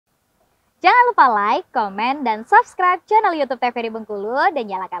Jangan lupa like, komen, dan subscribe channel YouTube TVRI Bengkulu dan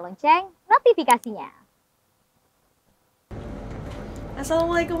nyalakan lonceng notifikasinya.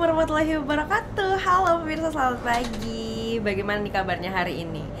 Assalamualaikum warahmatullahi wabarakatuh. Halo pemirsa, selamat pagi. Bagaimana nih kabarnya hari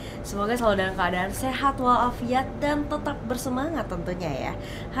ini? Semoga selalu dalam keadaan sehat walafiat dan tetap bersemangat tentunya ya.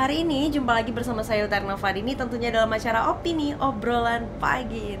 Hari ini jumpa lagi bersama saya Utarna Fadini, tentunya dalam acara Opini, obrolan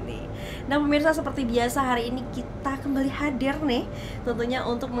pagi ini. Nah pemirsa, seperti biasa hari ini kita kembali hadir nih, tentunya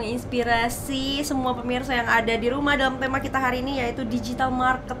untuk menginspirasi semua pemirsa yang ada di rumah dalam tema kita hari ini, yaitu digital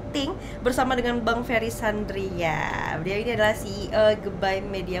marketing bersama dengan Bang Ferry Sandria. Beliau ini adalah CEO Segmen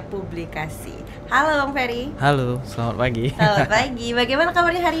Media Publikasi. Halo Bang Ferry. Halo, selamat pagi. Selamat pagi. Bagaimana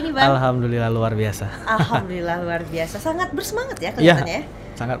kabarnya hari ini, Bang? Alhamdulillah luar biasa. Alhamdulillah luar biasa. Sangat bersemangat ya kelihatannya.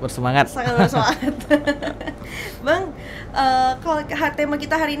 Sangat bersemangat. Sangat bersemangat. Bang, kalau tema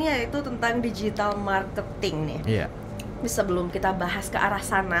kita hari ini yaitu tentang digital marketing nih. Iya. Sebelum kita bahas ke arah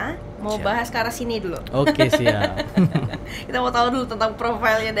sana, mau bahas ke arah sini dulu. Oke, siap. Kita mau tahu dulu tentang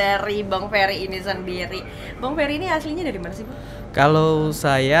profilnya dari Bang Ferry ini sendiri. Bang Ferry ini aslinya dari mana sih, Bang? Kalau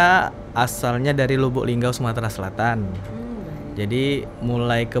saya asalnya dari Lubuk Linggau, Sumatera Selatan. Jadi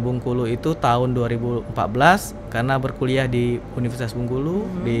mulai ke Bengkulu itu tahun 2014 karena berkuliah di Universitas Bengkulu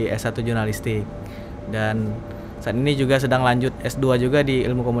di S1 Jurnalistik. Dan saat ini juga sedang lanjut S2 juga di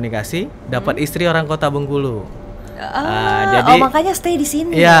Ilmu Komunikasi, dapat istri orang Kota Bengkulu. Jadi makanya stay di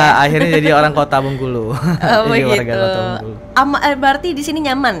sini. Iya, akhirnya jadi orang Kota Bengkulu. Jadi warga Kota Bengkulu. Berarti di sini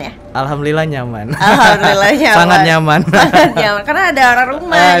nyaman ya? Alhamdulillah nyaman. Alhamdulillah nyaman. Sangat nyaman. Sangat nyaman karena ada orang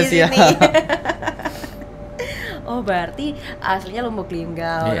rumah di sini. Oh, berarti aslinya Lombok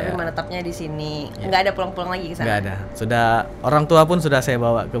Linggau, tapi menetapnya di sini. Nggak ada pulang-pulang lagi ke sana? Nggak ada. Sudah orang tua pun sudah saya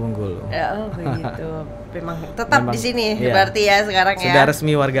bawa ke Bengkulu. Oh, begitu. Memang tetap di sini berarti ya sekarang ya. Sudah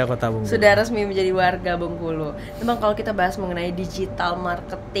resmi warga Kota Bengkulu. Sudah resmi menjadi warga Bengkulu. Memang kalau kita bahas mengenai digital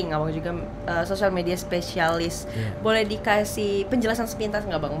marketing, Abang juga sosial media spesialis. Boleh dikasih penjelasan sepintas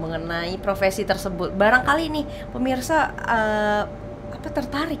nggak, Bang, mengenai profesi tersebut? Barangkali nih pemirsa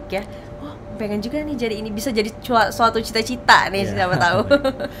tertarik ya. Pengen juga nih jadi ini, bisa jadi suatu cita-cita nih, siapa tahu.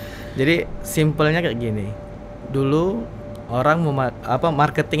 Jadi simpelnya kayak gini. Dulu orang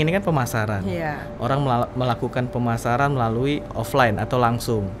marketing ini kan pemasaran. Orang melakukan pemasaran melalui offline atau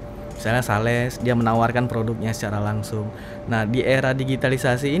langsung. Misalnya sales, dia menawarkan produknya secara langsung. Nah, di era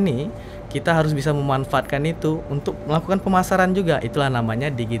digitalisasi ini kita harus bisa memanfaatkan itu untuk melakukan pemasaran juga. Itulah namanya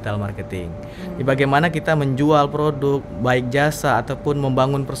digital marketing. Bagaimana kita menjual produk, baik jasa ataupun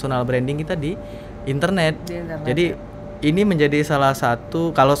membangun personal branding kita di internet. Jadi ini menjadi salah satu,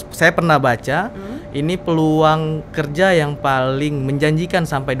 kalau saya pernah baca, ini peluang kerja yang paling menjanjikan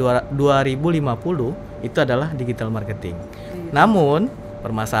sampai 2050 itu adalah digital marketing. Namun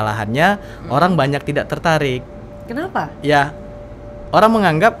permasalahannya orang banyak tidak tertarik. Kenapa? Ya, orang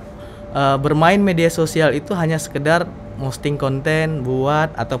menganggap bermain media sosial itu hanya sekedar posting konten, buat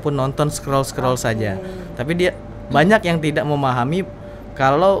ataupun nonton scroll saja. Tapi dia banyak yang tidak memahami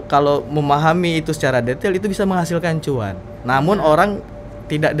kalau memahami itu secara detail itu bisa menghasilkan cuan. Namun orang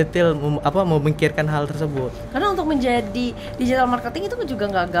tidak detail memikirkan hal tersebut. Karena untuk menjadi digital marketing itu juga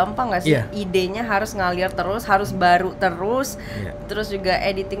nggak gampang nggak sih? Idenya harus ngalir terus, harus baru terus, terus juga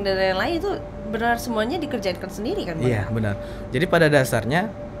editing dan lain-lain itu benar semuanya dikerjakan sendiri kan? Iya, benar. Jadi pada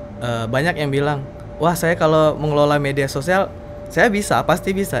dasarnya banyak yang bilang, wah saya kalau mengelola media sosial saya bisa,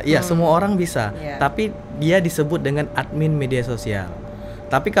 pasti bisa. Iya, semua orang bisa. Tapi dia disebut dengan admin media sosial.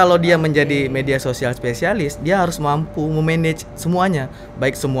 Tapi kalau dia menjadi media sosial spesialis, dia harus mampu memanage semuanya,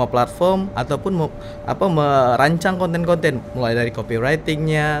 baik semua platform ataupun merancang konten-konten, mulai dari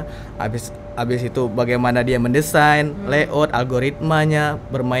copywritingnya, habis itu bagaimana dia mendesain, layout, algoritmanya,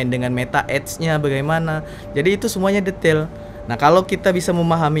 bermain dengan meta ads-nya bagaimana. Jadi itu semuanya detail. Nah, kalau kita bisa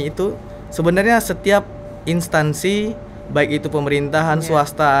memahami itu, sebenarnya setiap instansi, baik itu pemerintahan,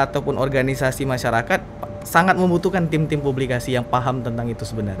 swasta ataupun organisasi masyarakat, sangat membutuhkan tim-tim publikasi yang paham tentang itu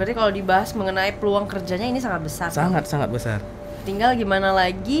sebenarnya. Berarti kalau dibahas mengenai peluang kerjanya ini sangat besar. Sangat besar. Tinggal gimana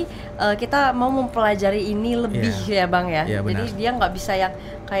lagi kita mau mempelajari ini lebih ya, Bang ya. Jadi dia nggak bisa yang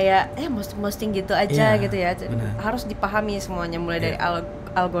kayak posting gitu aja gitu ya. Harus dipahami semuanya, mulai dari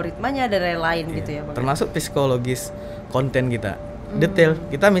algoritmanya dan lain-lain gitu ya, Bang. Termasuk psikologis konten kita. Detail.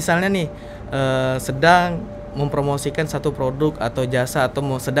 Kita misalnya nih sedang mempromosikan satu produk atau jasa atau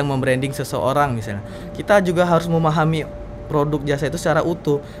sedang membranding seseorang misalnya. Kita juga harus memahami produk jasa itu secara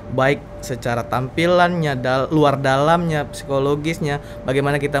utuh, baik secara tampilannya, luar dalamnya, psikologisnya,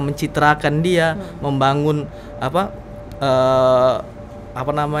 bagaimana kita mencitrakan dia, membangun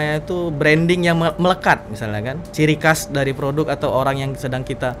branding yang melekat misalnya kan, ciri khas dari produk atau orang yang sedang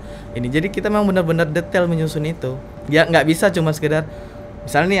kita ini. Jadi kita memang benar-benar detail menyusun itu. Ya nggak bisa cuma sekedar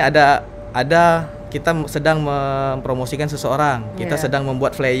misalnya nih ada ada kita sedang mempromosikan seseorang, kita sedang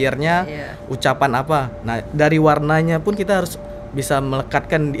membuat flyernya, ucapan apa. Nah, dari warnanya pun kita harus bisa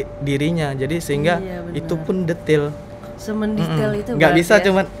melekatkan dirinya. Jadi sehingga itu pun detail. Semendetail itu. Nggak bisa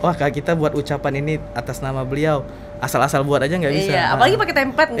cuman wah kita buat ucapan ini atas nama beliau, asal-asal buat aja nggak bisa. Iya, apalagi pakai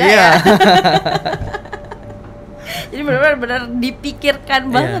template enggak ya? Jadi benar-benar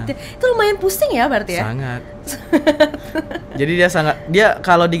dipikirkan banget ya. Itu lumayan pusing ya berarti ya? Sangat. Jadi dia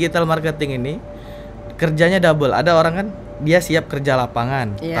kalau digital marketing ini kerjanya double. Ada orang kan dia siap kerja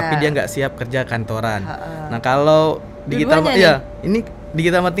lapangan, tapi dia nggak siap kerja kantoran. Nah, kalau digital ini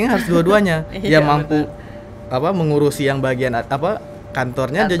digital marketing harus dua-duanya. Dia mampu mengurusi yang bagian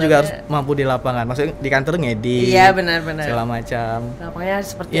kantornya, dia juga harus mampu di lapangan. Maksudnya di kantor ngedit. Iya, benar-benar. Segala macam. Lapangannya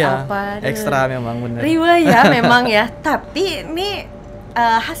seperti apa? Ekstra memang benar. Riwa ya memang ya. Tapi ini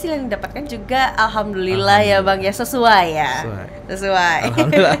hasil yang didapatkan juga alhamdulillah ya Bang ya, sesuai ya. Sesuai.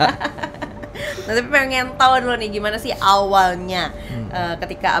 Alhamdulillah. Nah, tapi pengen tahu dulu nih gimana sih awalnya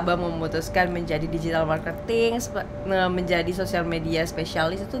ketika Abang memutuskan menjadi digital marketing, menjadi sosial media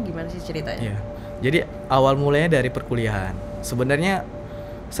spesialis, itu gimana sih ceritanya? Jadi awal mulanya dari perkuliahan. Sebenarnya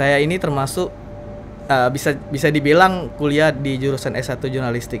saya ini termasuk bisa dibilang kuliah di jurusan S1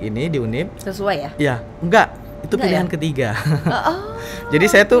 jurnalistik ini di Unip. Sesuai ya? Iya, enggak. Itu pilihan ketiga. Jadi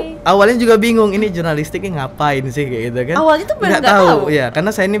saya tuh awalnya juga bingung ini jurnalistiknya ngapain sih kayak gitu kan. Awalnya tuh nggak tahu. Ya, karena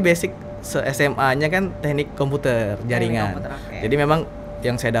saya ini basic SMA-nya kan teknik komputer jaringan. Jadi memang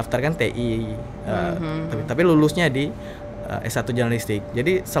yang saya daftarkan TI. Tapi lulusnya di S1 jurnalistik.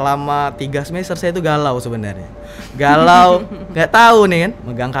 Jadi selama 3 semester saya itu galau sebenarnya. Galau, nggak tahu nih kan,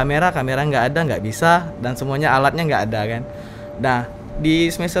 megang kamera nggak ada, nggak bisa, dan semuanya alatnya nggak ada kan. Nah,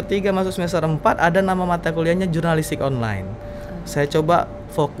 di semester 3 masuk semester 4 ada nama mata kuliahnya jurnalistik online. Saya coba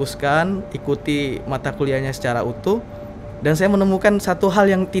fokuskan, ikuti mata kuliahnya secara utuh, dan saya menemukan satu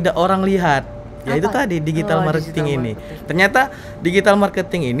hal yang tidak orang lihat. Yaitu tadi digital marketing ini. Ternyata digital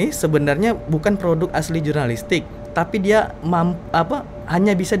marketing ini sebenarnya bukan produk asli jurnalistik, tapi dia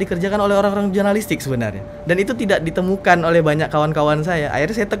hanya bisa dikerjakan oleh orang-orang jurnalistik sebenarnya. Dan itu tidak ditemukan oleh banyak kawan-kawan saya.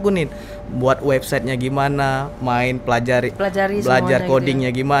 Akhirnya saya tekunin, buat websitenya gimana, belajar codingnya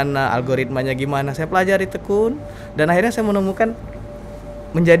gitu ya. Gimana, algoritmanya gimana, saya pelajari tekun, dan akhirnya saya menemukan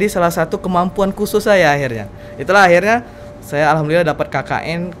menjadi salah satu kemampuan khusus saya akhirnya. Itulah akhirnya saya alhamdulillah dapat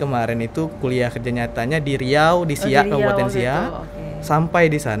KKN kemarin itu, kuliah kerja nyatanya di Riau, di Siak, Kabupaten Siak. Sampai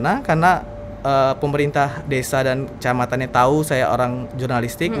di sana karena pemerintah desa dan kecamatannya tahu saya orang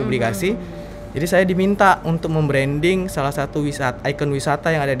jurnalistik publikasi. Jadi saya diminta untuk membranding salah satu ikon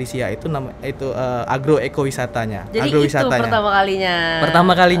wisata yang ada di Siak itu agro ekowisatanya. Jadi agrowisatanya. Itu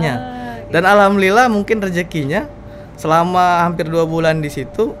pertama kalinya. Dan alhamdulillah mungkin rezekinya selama hampir 2 bulan di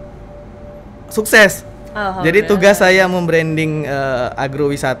situ sukses. Jadi tugas saya membranding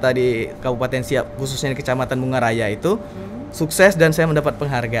agrowisata di Kabupaten Siak, khususnya di Kecamatan Bungaraya itu sukses, dan saya mendapat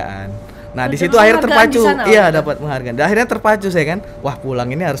penghargaan. Nah, di situ akhirnya terpacu. Iya, dapat penghargaan. Dan akhirnya terpacu saya kan. Wah,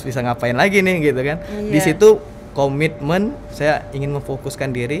 pulang ini harus bisa ngapain lagi nih gitu kan. Di situ komitmen saya ingin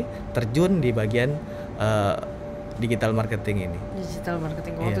memfokuskan diri terjun di bagian digital marketing ini. Digital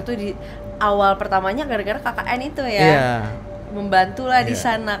marketing. Waktu itu di awal pertamanya gara-gara KKN itu ya. Membantulah di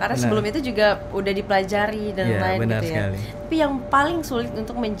sana karena sebelum itu juga udah dipelajari dan lain gitu ya. Tapi yang paling sulit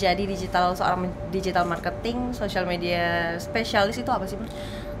untuk menjadi seorang digital marketing, social media spesialis itu apa sih, Bang?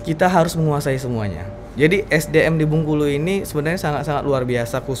 Kita harus menguasai semuanya. Jadi SDM di Bengkulu ini sebenarnya sangat-sangat luar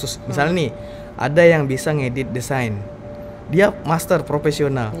biasa, khusus misalnya nih ada yang bisa ngedit desain, dia master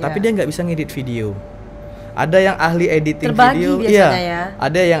profesional, tapi dia nggak bisa ngedit video. Ada yang ahli editing video, ya.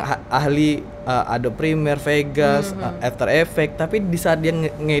 Ada yang ahli Adobe Premiere, Vegas, After Effects, tapi di saat dia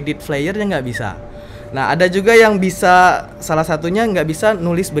ngedit flyer dia nggak bisa. Nah, ada juga yang bisa, salah satunya nggak bisa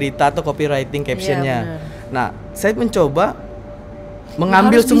nulis berita atau copywriting captionnya. Nah, saya mencoba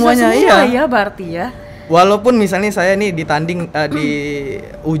mengambil semuanya, ya berarti ya. Walaupun misalnya saya nih ditanding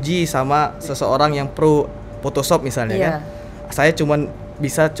diuji sama seseorang yang pro Photoshop misalnya kan, saya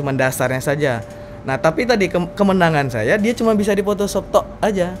bisa dasarnya saja. Nah, tapi tadi kemenangan saya, dia cuma bisa di Photoshop tok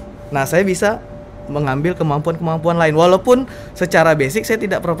aja. Nah, saya bisa mengambil kemampuan-kemampuan lain, walaupun secara basic saya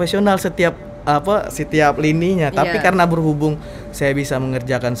tidak profesional setiap lininya, tapi karena berhubung saya bisa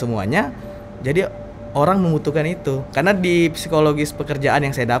mengerjakan semuanya, jadi orang membutuhkan itu. Karena di psikologis pekerjaan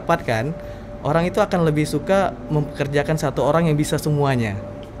yang saya dapatkan, orang itu akan lebih suka mempekerjakan satu orang yang bisa semuanya.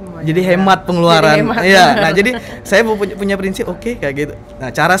 Jadi hemat pengeluaran. Iya. Nah, jadi saya punya prinsip kayak gitu. Nah,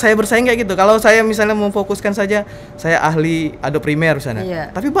 cara saya bersaing kayak gitu. Kalau saya misalnya memfokuskan saja saya ahli Adobe Premiere misalnya.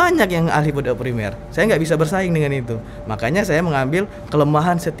 Tapi banyak yang ahli Adobe Premiere. Saya nggak bisa bersaing dengan itu. Makanya saya mengambil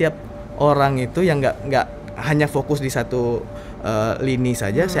kelemahan setiap orang itu yang nggak hanya fokus di satu lini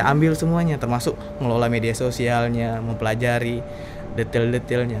saja, saya ambil semuanya, termasuk mengelola media sosialnya, mempelajari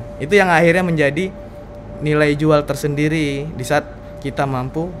detail-detailnya. Itu yang akhirnya menjadi nilai jual tersendiri di saat kita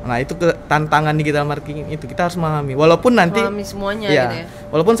mampu. Nah, itu tantangan di digital marketing itu kita harus memahami. Walaupun nanti semuanya ya, gitu ya.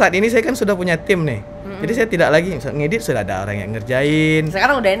 Walaupun saat ini saya kan sudah punya tim nih. Jadi saya tidak lagi ngedit, sudah ada orang yang ngerjain.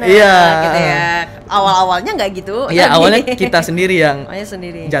 Sekarang udah enak gitu ya. Awal-awalnya nggak gitu. Iya, awalnya kita sendiri yang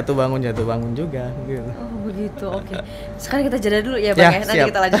jatuh bangun juga gitu. Oh begitu, oke. Sekarang kita jeda dulu ya Bang ya, nanti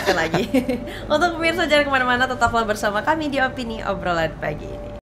kita lanjutkan lagi. Untuk pemirsa jangan kemana-mana, tetaplah bersama kami di Opini, obrolan pagi ini.